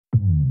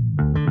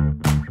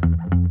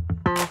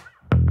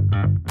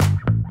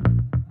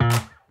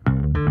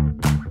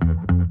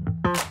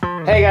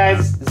Hey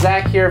guys,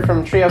 Zach here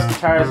from Treehouse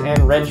Guitars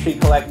and Red Tree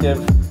Collective.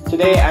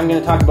 Today I'm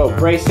going to talk about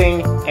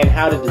bracing and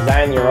how to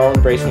design your own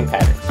bracing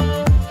patterns.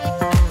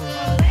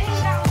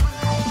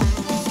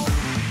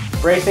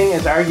 Bracing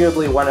is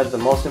arguably one of the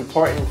most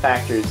important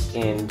factors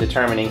in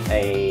determining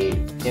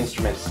an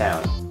instrument's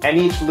sound. And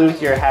each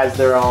luthier has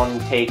their own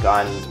take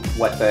on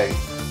what the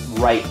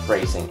right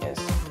bracing is.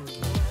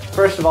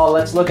 First of all,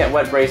 let's look at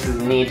what braces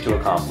need to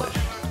accomplish.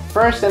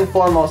 First and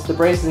foremost, the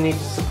braces need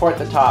to support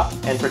the top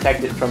and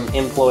protect it from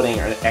imploding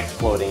or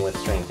exploding with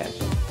string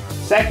tension.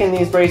 Second,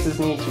 these braces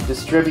need to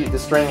distribute the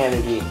string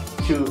energy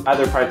to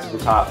other parts of the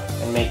top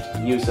and make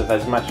use of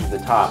as much of the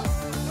top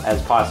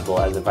as possible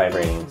as a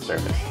vibrating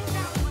surface.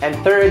 And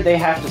third, they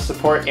have to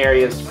support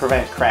areas to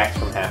prevent cracks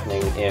from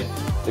happening if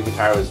the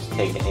guitar was to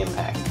take an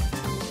impact.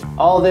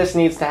 All this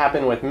needs to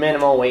happen with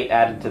minimal weight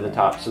added to the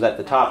top so that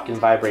the top can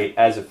vibrate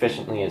as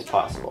efficiently as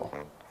possible.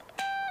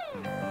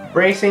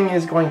 Bracing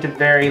is going to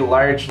vary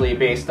largely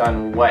based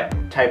on what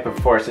type of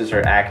forces are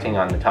acting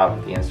on the top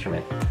of the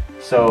instrument.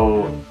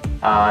 So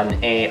on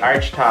an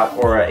arch top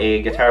or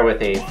a guitar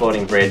with a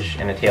floating bridge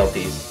and a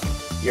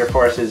tailpiece, your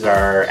forces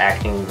are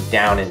acting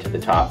down into the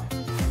top,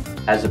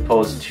 as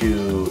opposed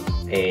to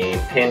a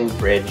pinned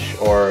bridge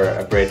or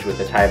a bridge with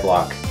a tie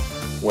block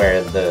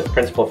where the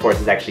principal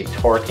force is actually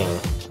torquing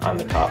on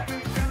the top.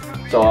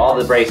 So all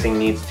the bracing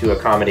needs to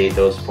accommodate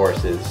those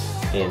forces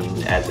in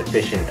as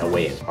efficient a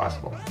way as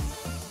possible.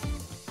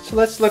 So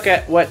let's look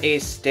at what a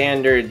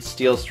standard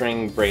steel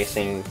string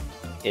bracing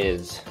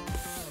is.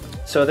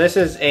 So this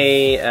is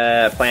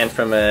a plan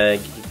from a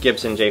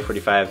Gibson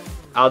J45.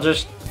 I'll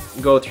just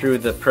go through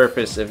the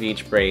purpose of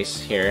each brace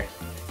here.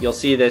 You'll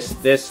see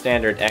this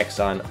standard X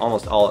on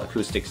almost all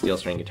acoustic steel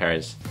string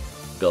guitars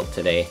built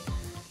today.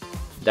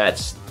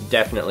 That's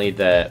definitely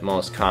the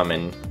most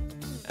common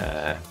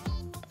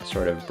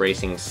sort of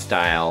bracing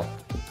style,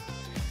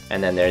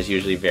 and then there's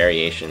usually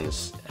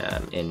variations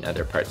in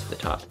other parts of the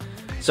top.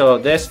 So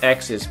this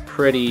X is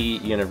pretty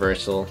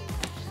universal.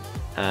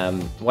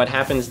 What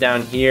happens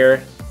down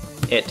here,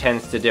 it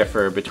tends to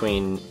differ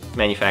between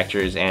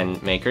manufacturers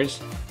and makers.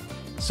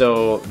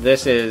 So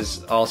this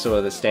is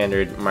also the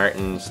standard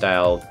Martin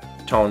style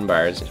tone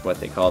bars is what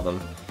they call them,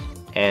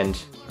 and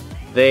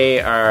they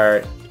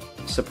are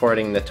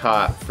supporting the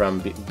top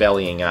from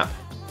bellying up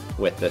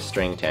with the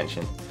string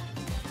tension.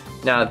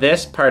 Now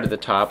this part of the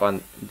top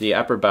on the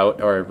upper bout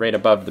or right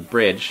above the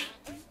bridge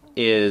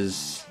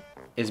is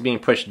being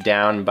pushed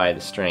down by the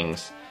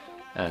strings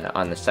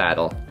on the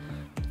saddle.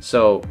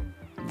 So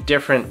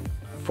different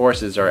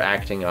forces are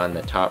acting on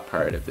the top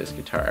part of this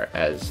guitar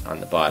as on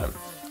the bottom.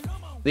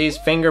 These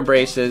finger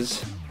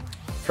braces,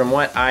 from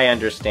what I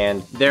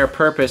understand, their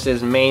purpose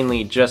is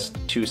mainly just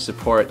to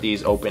support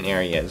these open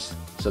areas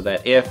so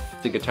that if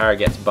the guitar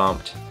gets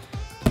bumped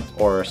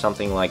or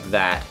something like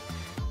that,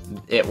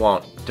 it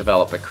won't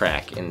develop a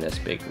crack in this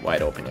big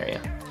wide open area.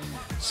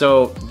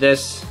 So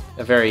this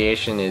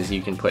variation is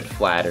you can put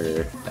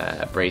flatter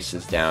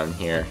braces down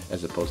here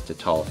as opposed to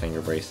tall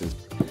finger braces.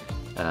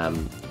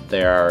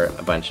 There are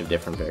a bunch of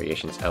different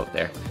variations out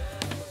there.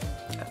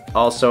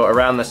 Also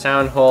around the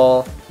sound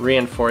hole,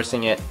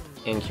 reinforcing it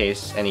in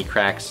case any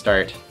cracks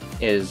start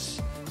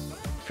is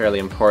fairly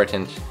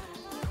important.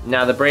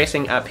 Now the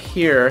bracing up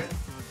here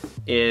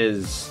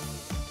is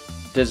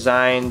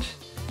designed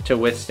to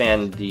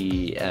withstand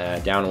the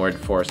downward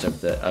force of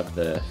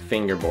the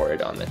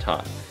fingerboard on the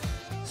top.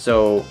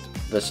 So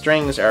the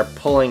strings are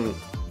pulling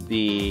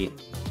the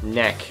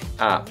neck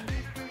up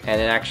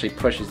and it actually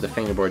pushes the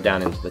fingerboard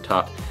down into the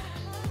top.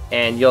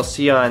 And you'll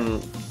see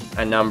on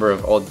a number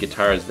of old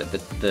guitars that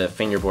the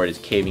fingerboard is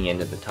caving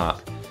into the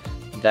top.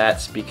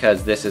 That's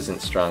because this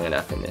isn't strong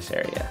enough in this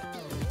area,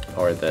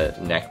 or the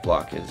neck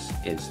block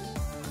is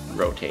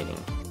rotating.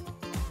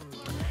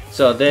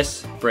 So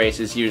this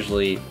brace is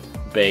usually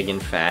big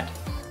and fat,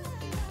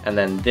 and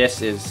then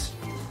this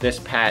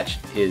patch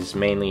is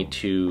mainly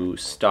to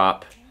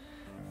stop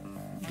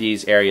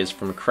these areas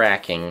from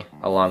cracking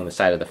along the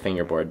side of the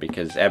fingerboard,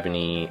 because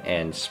ebony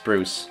and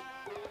spruce,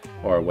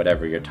 or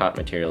whatever your top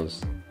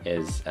materials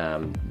is,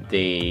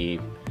 they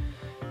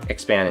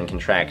expand and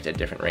contract at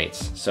different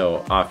rates.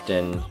 So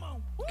often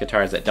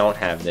guitars that don't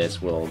have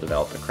this will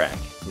develop a crack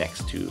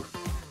next to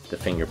the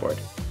fingerboard.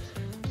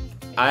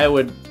 I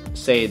would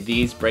say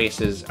these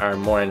braces are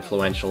more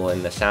influential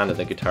in the sound of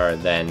the guitar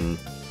than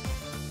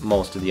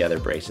most of the other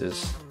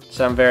braces.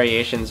 Some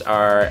variations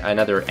are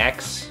another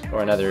X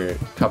or another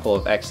couple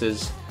of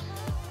X's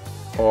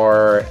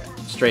or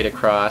straight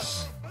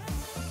across.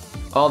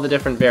 All the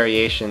different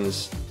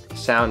variations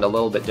sound a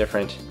little bit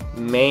different,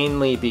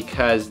 mainly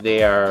because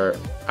they are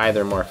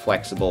either more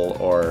flexible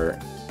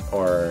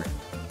or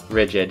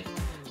rigid,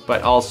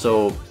 but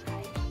also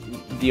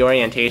the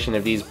orientation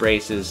of these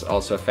braces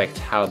also affects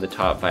how the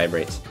top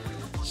vibrates.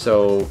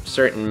 So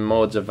certain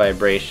modes of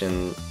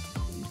vibration,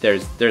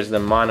 there's the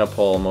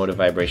monopole mode of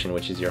vibration,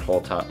 which is your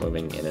whole top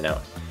moving in and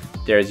out.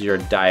 There's your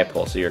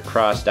dipole, so your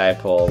cross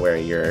dipole where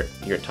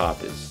your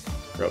top is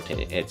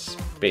rotating. It's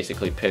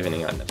basically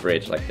pivoting on the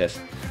bridge like this.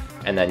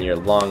 And then your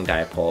long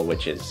dipole,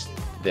 which is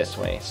this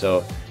way.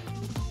 So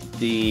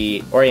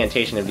the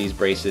orientation of these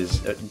braces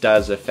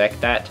does affect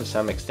that to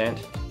some extent,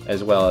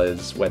 as well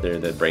as whether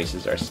the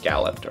braces are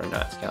scalloped or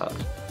not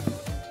scalloped.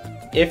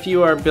 If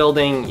you are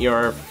building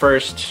your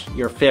first,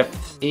 your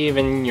fifth,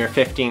 even your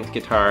 15th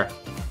guitar,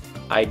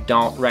 I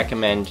don't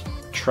recommend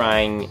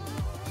trying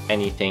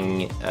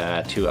anything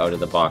too out of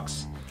the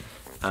box.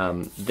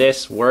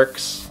 This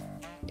works.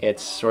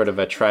 It's sort of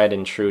a tried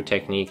and true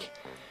technique.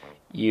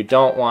 You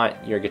don't want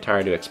your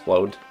guitar to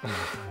explode.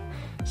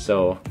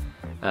 So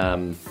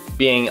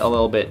being a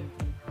little bit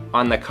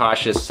on the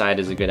cautious side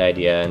is a good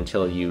idea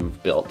until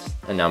you've built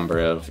a number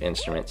of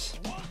instruments,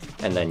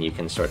 and then you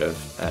can sort of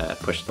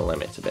push the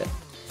limits a bit.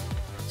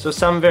 So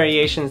some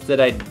variations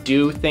that I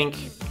do think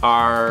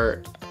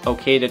are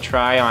okay to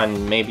try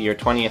on maybe your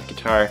 20th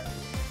guitar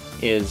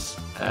is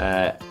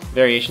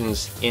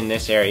variations in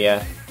this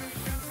area.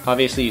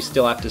 Obviously you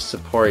still have to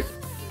support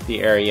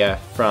the area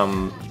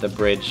from the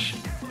bridge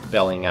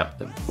belling up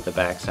the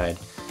backside.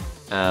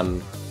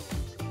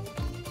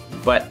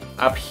 But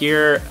up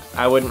here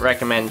I wouldn't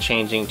recommend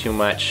changing too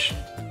much.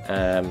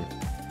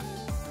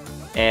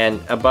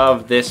 And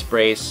above this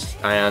brace,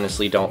 I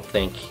honestly don't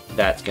think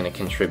that's going to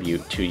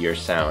contribute to your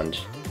sound.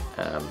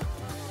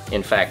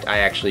 In fact, I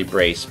actually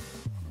brace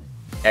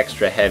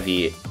extra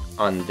heavy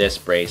on this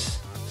brace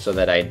so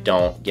that I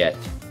don't get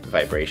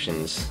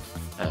vibrations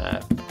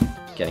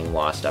getting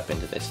lost up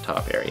into this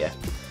top area.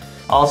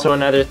 Also,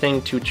 another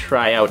thing to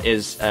try out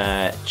is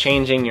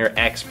changing your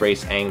X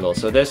brace angle.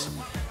 So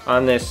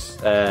on this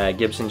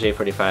Gibson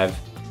J45,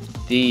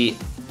 the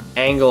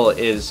angle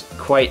is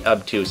quite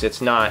obtuse. It's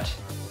not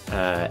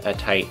a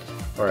tight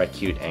or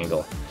acute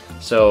angle.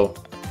 So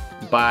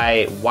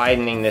by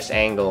widening this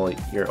angle,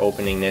 you're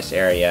opening this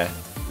area,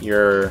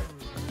 you're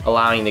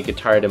allowing the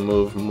guitar to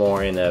move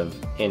more in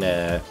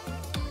a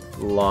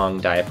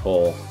long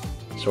dipole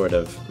sort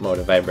of mode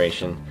of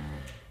vibration.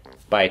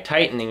 By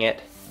tightening it,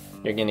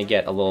 you're going to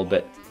get a little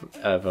bit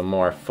of a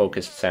more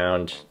focused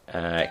sound,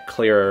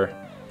 clearer,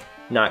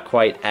 not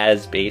quite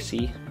as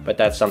bassy, but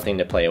that's something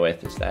to play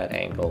with, is that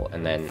angle,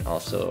 and then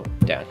also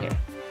down here.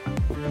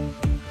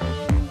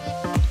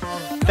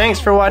 Thanks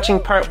for watching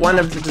part 1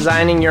 of the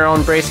Designing Your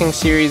Own Bracing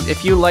series.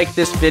 If you like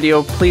this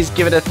video, please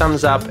give it a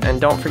thumbs up and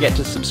don't forget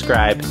to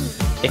subscribe.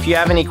 If you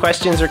have any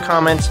questions or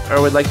comments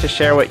or would like to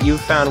share what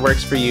you've found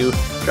works for you,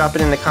 drop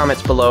it in the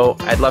comments below.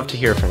 I'd love to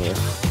hear from you.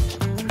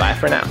 Bye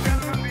for now.